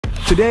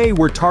Today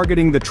we're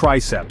targeting the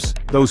triceps,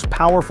 those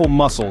powerful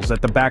muscles at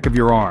the back of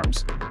your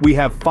arms. We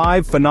have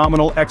 5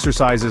 phenomenal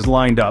exercises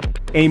lined up,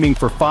 aiming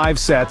for 5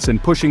 sets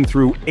and pushing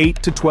through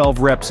 8 to 12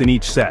 reps in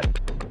each set.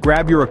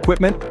 Grab your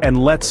equipment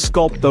and let's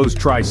sculpt those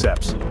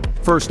triceps.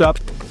 First up,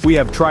 we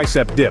have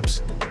tricep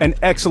dips, an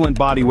excellent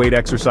bodyweight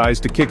exercise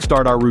to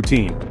kickstart our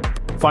routine.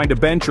 Find a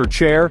bench or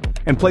chair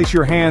and place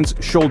your hands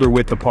shoulder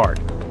width apart.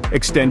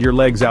 Extend your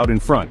legs out in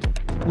front.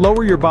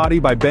 Lower your body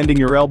by bending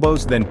your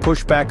elbows, then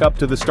push back up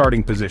to the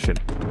starting position.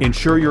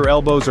 Ensure your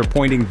elbows are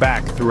pointing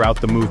back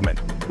throughout the movement.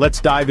 Let's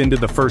dive into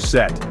the first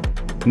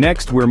set.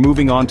 Next, we're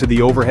moving on to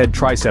the overhead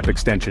tricep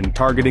extension,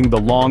 targeting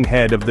the long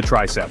head of the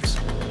triceps.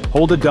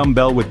 Hold a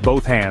dumbbell with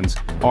both hands,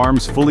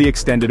 arms fully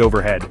extended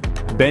overhead.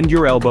 Bend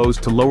your elbows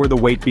to lower the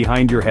weight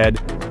behind your head,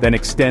 then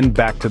extend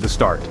back to the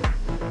start.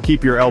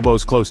 Keep your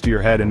elbows close to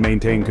your head and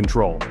maintain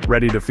control.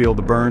 Ready to feel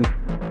the burn?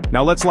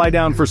 Now let's lie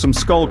down for some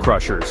skull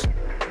crushers.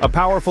 A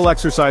powerful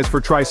exercise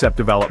for tricep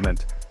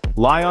development.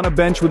 Lie on a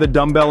bench with a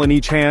dumbbell in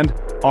each hand,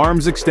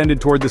 arms extended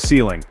toward the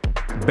ceiling.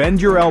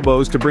 Bend your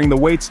elbows to bring the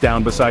weights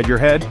down beside your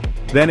head,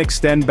 then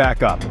extend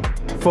back up.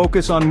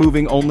 Focus on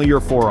moving only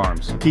your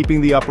forearms, keeping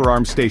the upper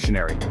arm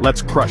stationary.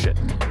 Let's crush it.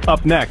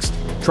 Up next,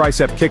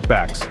 tricep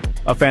kickbacks.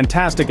 A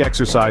fantastic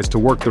exercise to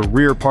work the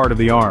rear part of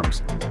the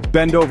arms.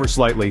 Bend over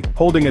slightly,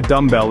 holding a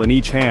dumbbell in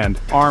each hand,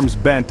 arms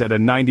bent at a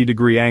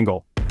 90-degree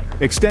angle.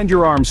 Extend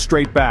your arms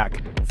straight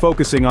back,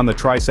 focusing on the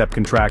tricep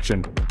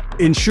contraction.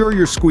 Ensure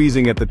you're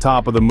squeezing at the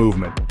top of the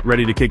movement.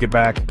 Ready to kick it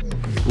back?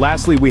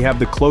 Lastly, we have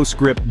the close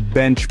grip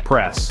bench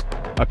press,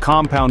 a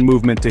compound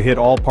movement to hit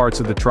all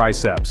parts of the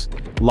triceps.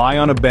 Lie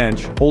on a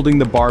bench, holding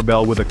the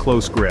barbell with a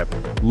close grip.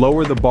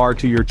 Lower the bar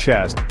to your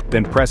chest,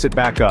 then press it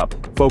back up,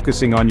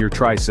 focusing on your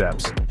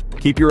triceps.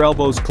 Keep your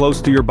elbows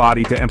close to your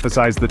body to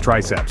emphasize the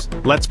triceps.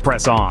 Let's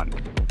press on.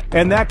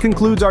 And that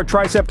concludes our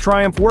Tricep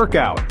Triumph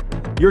workout.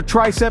 Your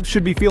triceps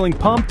should be feeling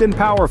pumped and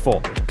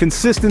powerful.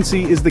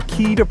 Consistency is the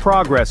key to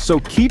progress, so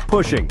keep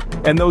pushing,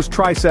 and those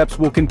triceps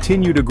will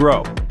continue to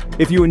grow.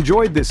 If you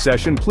enjoyed this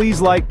session, please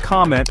like,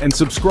 comment, and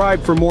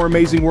subscribe for more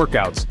amazing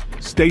workouts.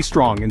 Stay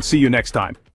strong and see you next time.